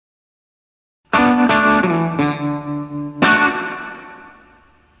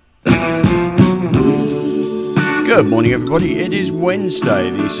Good morning, everybody. It is Wednesday,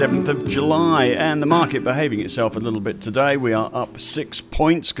 the 7th of July, and the market behaving itself a little bit today. We are up 6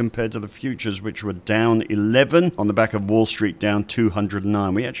 points compared to the futures, which were down 11 on the back of Wall Street down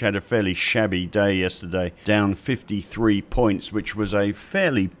 209. We actually had a fairly shabby day yesterday, down 53 points, which was a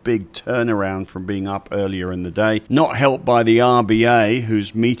fairly big turnaround from being up earlier in the day. Not helped by the RBA,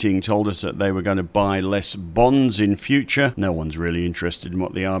 whose meeting told us that they were going to buy less bonds in future. No one's really interested in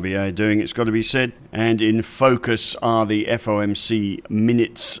what the RBA are doing, it's got to be said. And in focus are the FOMC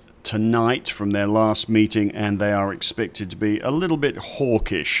minutes tonight from their last meeting, and they are expected to be a little bit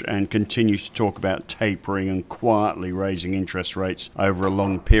hawkish and continue to talk about tapering and quietly raising interest rates over a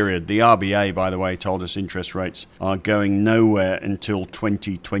long period. The RBA, by the way, told us interest rates are going nowhere until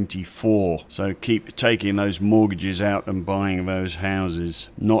 2024. So keep taking those mortgages out and buying those houses.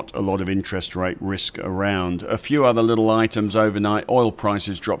 Not a lot of interest rate risk around. A few other little items overnight. Oil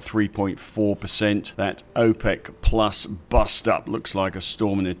prices dropped 3.4%. That OPEC Plus bust up looks like a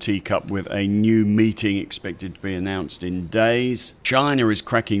storm in a teacup with a new meeting expected to be announced in days. China is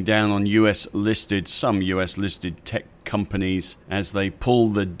cracking down on some US listed tech companies as they pull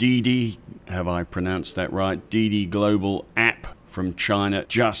the Didi, have I pronounced that right, Didi Global app from China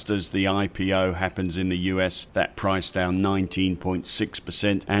just as the IPO happens in the US. That price down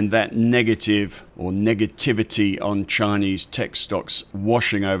 19.6%, and that negative or negativity on Chinese tech stocks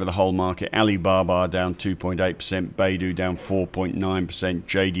washing over the whole market. Alibaba down 2.8%, Baidu down 4.9%,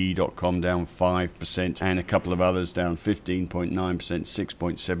 JD.com down 5%, and a couple of others down 15.9%,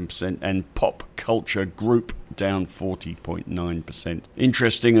 6.7%, and Pop Culture Group down 40.9%.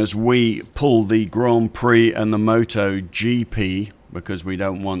 Interesting as we pull the Grand Prix and the MotoGP, because we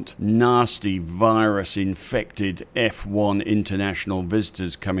don't want nasty virus-infected F1 international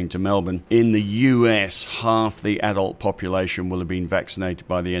visitors coming to Melbourne. In the US, half the adult population will have been vaccinated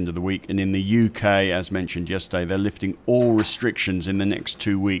by the end of the week. And in the UK, as mentioned yesterday, they're lifting all restrictions in the next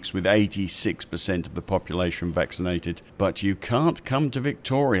 2 weeks with 86% of the population vaccinated. But you can't come to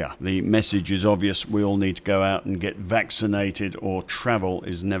Victoria. The message is obvious. We all need to go out and get vaccinated, or travel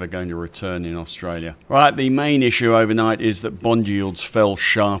is never going to return in Australia. Right, the main issue overnight is that bond yields fell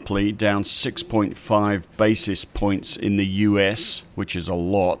sharply, down 6.5 basis points in the US, which is a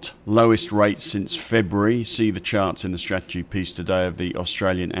lot. Lowest rate since February. See the charts in the strategy piece today of the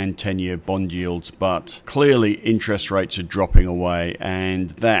Australian and 10-year bond yields, but clearly interest rates are dropping away, and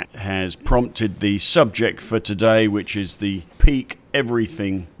that has prompted the subject for today, which is the peak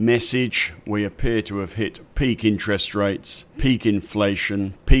everything message. We appear to have hit peak interest rates, peak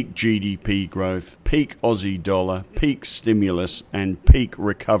inflation, peak GDP growth, peak Aussie dollar, peak stimulus, and peak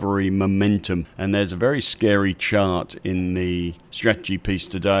recovery momentum. And there's a very scary chart in the strategy piece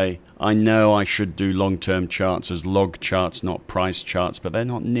today. I know I should do long-term charts as log charts, not price charts, but they're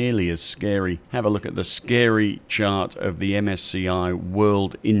not nearly as scary. Have a look at the scary chart of the MSCI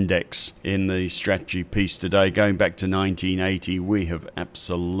World Index in the strategy piece today. Going back to 1980, we have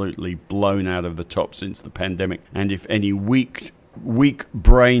absolutely blown out of the top since the pandemic. And if any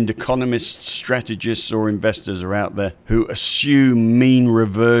weak-brained economists, strategists or investors are out there who assume mean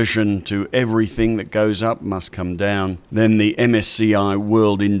reversion to everything that goes up must come down, then the MSCI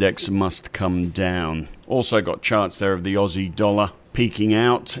World Index must come down. Also got charts there of the Aussie dollar peaking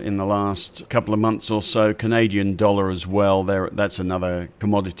out in the last couple of months or so. Canadian dollar as well. That's another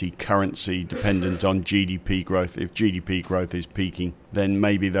commodity currency dependent on GDP growth. If GDP growth is peaking, then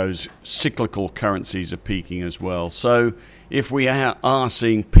maybe those cyclical currencies are peaking as well. So if we are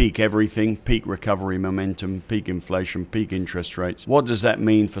seeing peak everything, peak recovery momentum, peak inflation, peak interest rates, what does that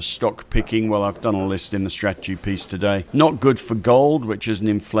mean for stock picking? Well, I've done a list in the strategy piece today. Not good for gold, which is an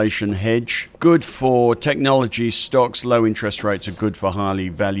inflation hedge. Good for technology stocks. Low interest rates are good for highly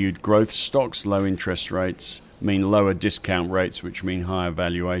valued growth stocks. Low interest rates mean lower discount rates, which mean higher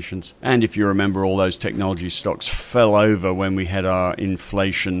valuations. And if you remember, all those technology stocks fell over when we had our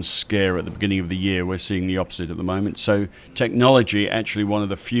inflation scare at the beginning of the year. We're seeing the opposite at the moment. So technology, actually one of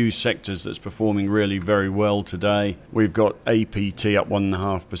the few sectors that's performing really very well today. We've got APT up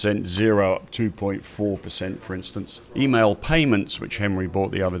 1.5%, Xero up 2.4%, for instance. Email payments, which Henry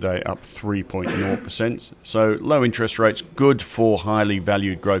bought the other day, up 3.0%. So low interest rates, good for highly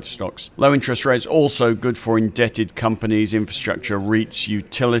valued growth stocks. Low interest rates also good for indebted companies, infrastructure, REITs,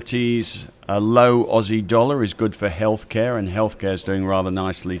 utilities. A low Aussie dollar is good for healthcare, and healthcare is doing rather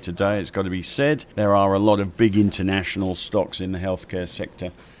nicely today, it's got to be said. There are a lot of big international stocks in the healthcare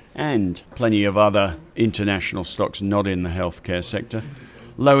sector and plenty of other international stocks not in the healthcare sector.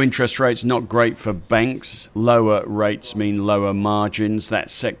 Low interest rates, not great for banks. Lower rates mean lower margins. That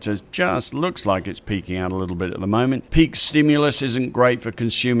sector just looks like it's peaking out a little bit at the moment. Peak stimulus isn't great for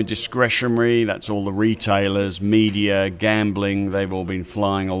consumer discretionary. That's all the retailers, media, gambling. They've all been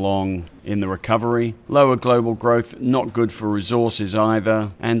flying along in the recovery. Lower global growth, not good for resources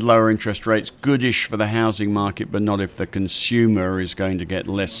either. And lower interest rates, goodish for the housing market, but not if the consumer is going to get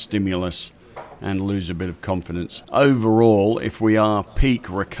less stimulus and lose a bit of confidence. Overall, if we are peak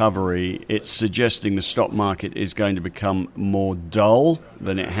recovery, it's suggesting the stock market is going to become more dull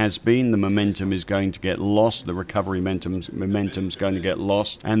than it has been. The momentum is going to get lost. The recovery momentum's going to get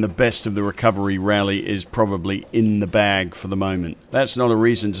lost. And the best of the recovery rally is probably in the bag for the moment. That's not a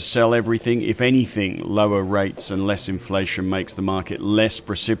reason to sell everything. If anything, lower rates and less inflation makes the market less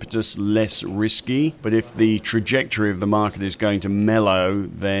precipitous, less risky. But if the trajectory of the market is going to mellow,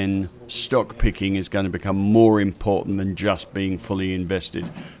 then stock picking is going to become more important than just being fully invested.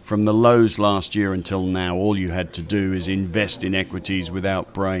 From the lows last year until now, all you had to do is invest in equities without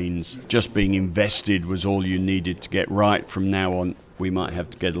brains. Just being invested was all you needed to get right. From now on, we might have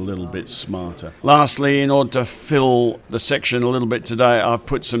to get a little bit smarter. Lastly, in order to fill the section a little bit today, I've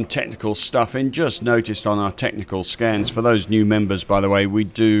put some technical stuff in. Just noticed on our technical scans, for those new members, by the way, we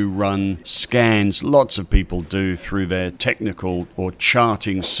do run scans. Lots of people do through their technical or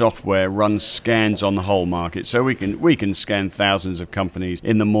charting software, run scans on the whole market. So we can scan thousands of companies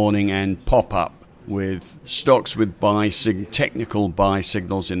in the morning and pop up with stocks with technical buy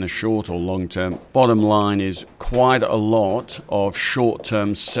signals in the short or long term. Bottom line is quite a lot of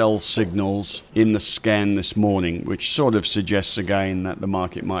short-term sell signals in the scan this morning, which sort of suggests again that the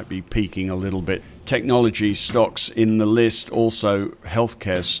market might be peaking a little bit. Technology stocks in the list, also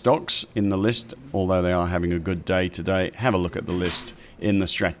healthcare stocks in the list, although they are having a good day today. Have a look at the list in the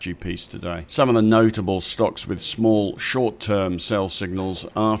strategy piece today. Some of the notable stocks with small short-term sell signals: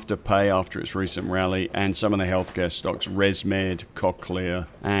 Afterpay after its recent rally, and some of the healthcare stocks: ResMed, Cochlear,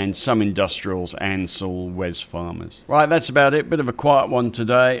 and some industrials: Ansell, Wesfarmers. Right, that's about it. Bit of a quiet one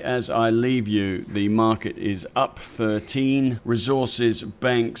today. As I leave you, the market is up 13. Resources,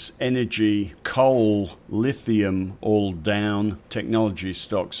 banks, energy, coal, lithium all down. Technology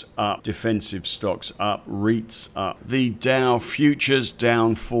stocks up. Defensive stocks up. REITs up. The Dow futures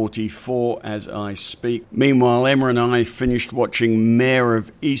down 44 as I speak. Meanwhile, Emma and I finished watching Mayor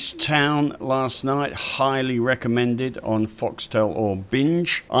of Easttown last night. Highly recommended on Foxtel or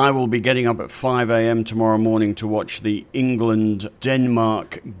Binge. I will be getting up at 5 a.m. tomorrow morning to watch the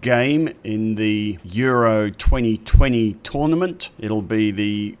England-Denmark game in the Euro 2020 tournament. It'll be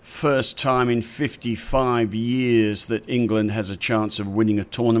the first time in 55 years that England has a chance of winning a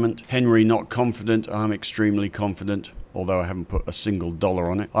tournament. Henry not confident. I'm extremely confident, although I haven't put a single dollar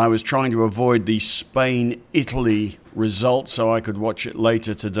on it. I was trying to avoid the Spain-Italy result so I could watch it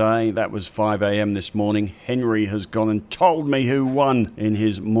later today. That was 5 a.m. this morning. Henry has gone and told me who won in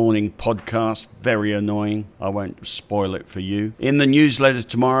his morning podcast. Very annoying. I won't spoil it for you. In the newsletter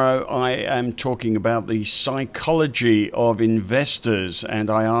tomorrow, I am talking about the psychology of investors, and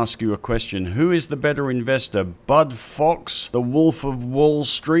I ask you a question. Who is the better investor, Bud Fox, the Wolf of Wall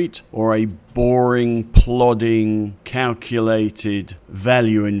Street, or a boring, plodding, calculated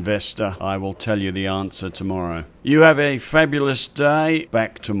value investor? I will tell you the answer tomorrow. You have a fabulous day.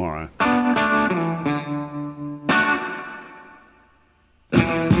 Back tomorrow.